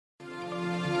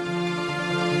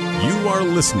You are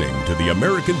listening to the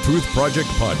American Truth Project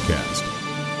podcast.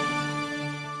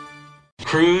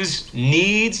 Cruz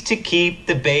needs to keep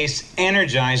the base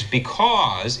energized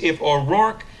because if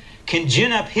O'Rourke can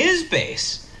gin up his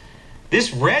base,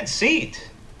 this red seat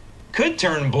could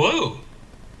turn blue.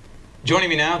 Joining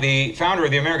me now, the founder of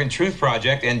the American Truth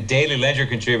Project and Daily Ledger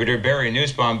contributor, Barry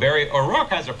Nussbaum. Barry, O'Rourke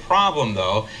has a problem,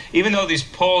 though. Even though these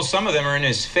polls, some of them are in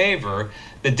his favor,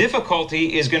 the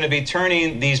difficulty is going to be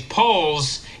turning these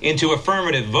polls into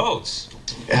affirmative votes.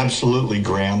 Absolutely,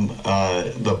 Graham.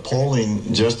 The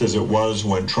polling, just as it was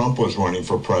when Trump was running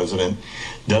for president,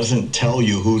 doesn't tell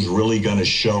you who's really going to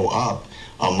show up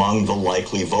among the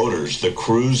likely voters. The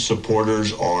Cruz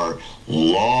supporters are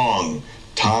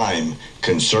long-time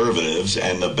conservatives,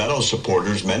 and the Beto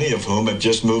supporters, many of whom have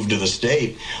just moved to the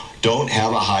state, don't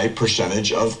have a high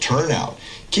percentage of turnout.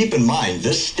 Keep in mind,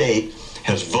 this state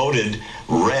has voted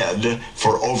red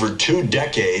for over 2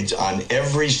 decades on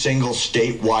every single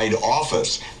statewide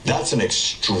office. That's an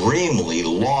extremely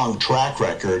long track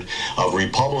record of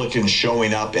Republicans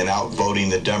showing up and outvoting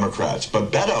the Democrats.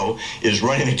 But Beto is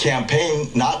running a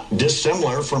campaign not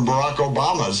dissimilar from Barack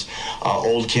Obama's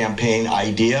old campaign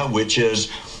idea, which is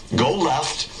go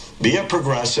left, be a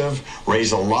progressive,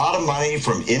 raise a lot of money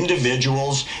from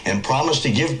individuals, and promise to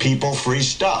give people free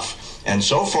stuff. And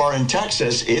so far in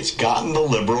Texas, it's gotten the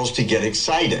liberals to get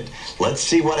excited. Let's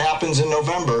see what happens in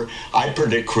November. I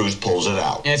predict Cruz pulls it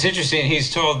out. And it's interesting.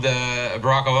 He's told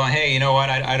Barack Obama, hey, you know what?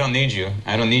 I don't need you.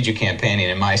 I don't need you campaigning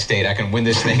in my state. I can win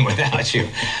this thing without you.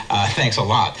 Thanks a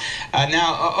lot.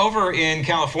 Now, over in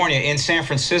California, in San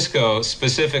Francisco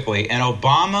specifically, an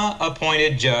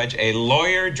Obama-appointed judge, a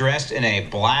lawyer dressed in a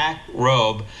black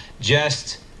robe,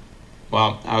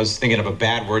 I was thinking of a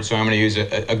bad word, so I'm going to use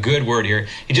a good word here.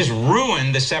 He just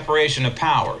ruined the separation of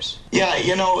powers. Yeah,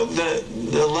 you know,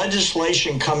 the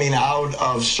legislation coming out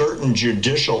of certain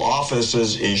judicial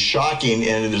offices is shocking,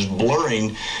 and it is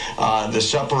blurring the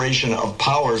separation of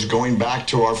powers going back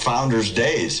to our founders'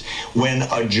 days. When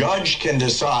a judge can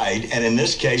decide, and in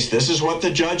this case, this is what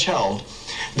the judge held,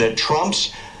 that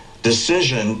Trump's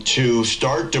decision to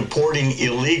start deporting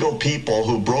illegal people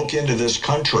who broke into this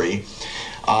country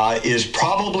is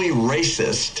probably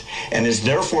racist and is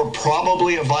therefore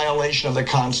probably a violation of the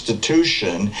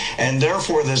Constitution, and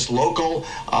therefore this local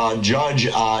judge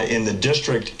in the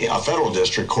district, federal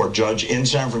district court judge in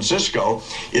San Francisco,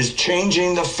 is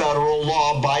changing the federal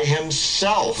law by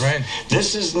himself. Right.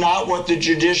 This is not what the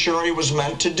judiciary was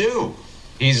meant to do.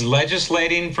 He's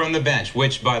legislating from the bench,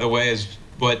 which, by the way, is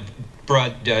what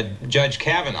Judge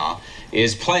Kavanaugh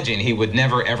is pledging he would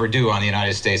never, ever do on the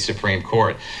United States Supreme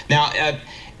Court. Now,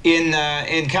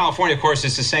 in California, of course,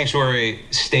 it's a sanctuary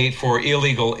state for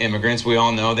illegal immigrants. We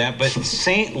all know that. But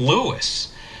St.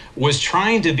 Louis was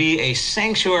trying to be a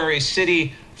sanctuary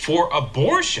city for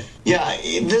abortion. Yeah,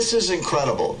 this is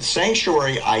incredible. The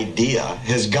sanctuary idea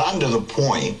has gotten to the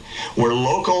point where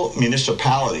local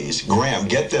municipalities, Graham,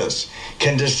 get this,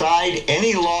 can decide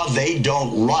any law they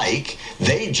don't like,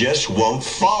 they just won't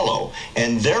follow.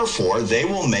 And therefore, they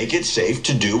will make it safe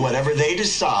to do whatever they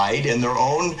decide in their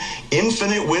own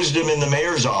infinite wisdom in the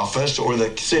mayor's office or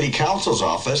the city council's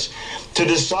office to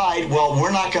decide, well,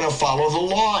 we're not going to follow the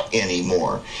law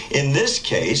anymore. In this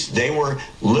case, they were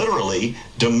literally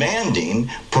demanding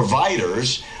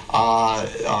providers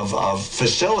of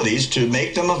facilities to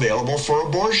make them available for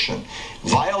abortion,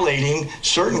 violating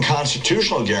certain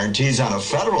constitutional guarantees on a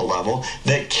federal level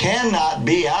that cannot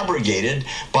be abrogated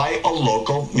by a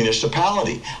local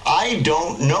municipality. I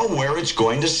don't know where it's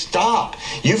going to stop.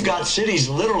 You've got cities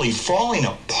literally falling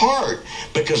apart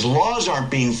because laws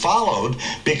aren't being followed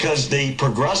because the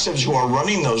progressives who are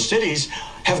running those cities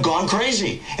have gone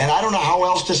crazy. And I don't know how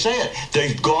else to say it.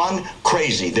 They've gone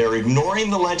crazy. They're ignoring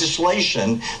the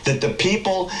legislation that the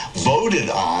people voted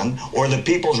on or the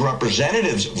people's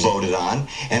representatives voted on.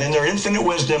 And in their infinite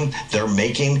wisdom, they're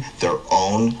making their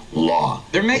own law.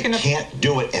 They can't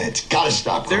do it, and it's got to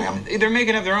stop, Graham. They're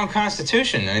making up their own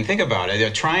constitution. I mean, think about it.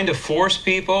 They're trying to force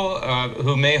people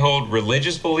who may hold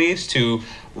religious beliefs to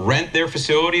rent their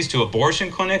facilities to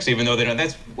abortion clinics, even though they don't.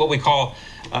 That's what we call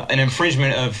an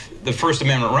infringement of the First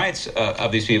Amendment rights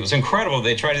of these people. It's incredible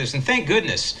they tried this, and thank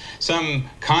goodness some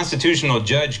constitutional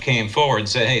judge came forward and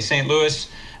said, hey, St. Louis,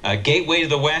 gateway to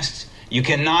the West, you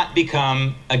cannot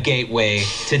become a gateway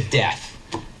to death.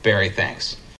 Barry,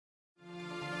 thanks.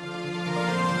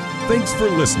 Thanks for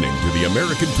listening to the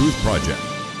American Truth Project,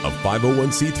 a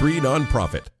 501c3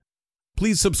 nonprofit.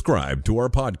 Please subscribe to our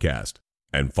podcast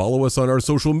and follow us on our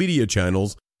social media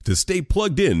channels to stay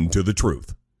plugged in to the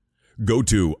truth. Go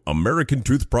to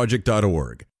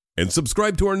americantruthproject.org and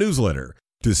subscribe to our newsletter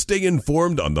to stay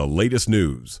informed on the latest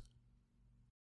news.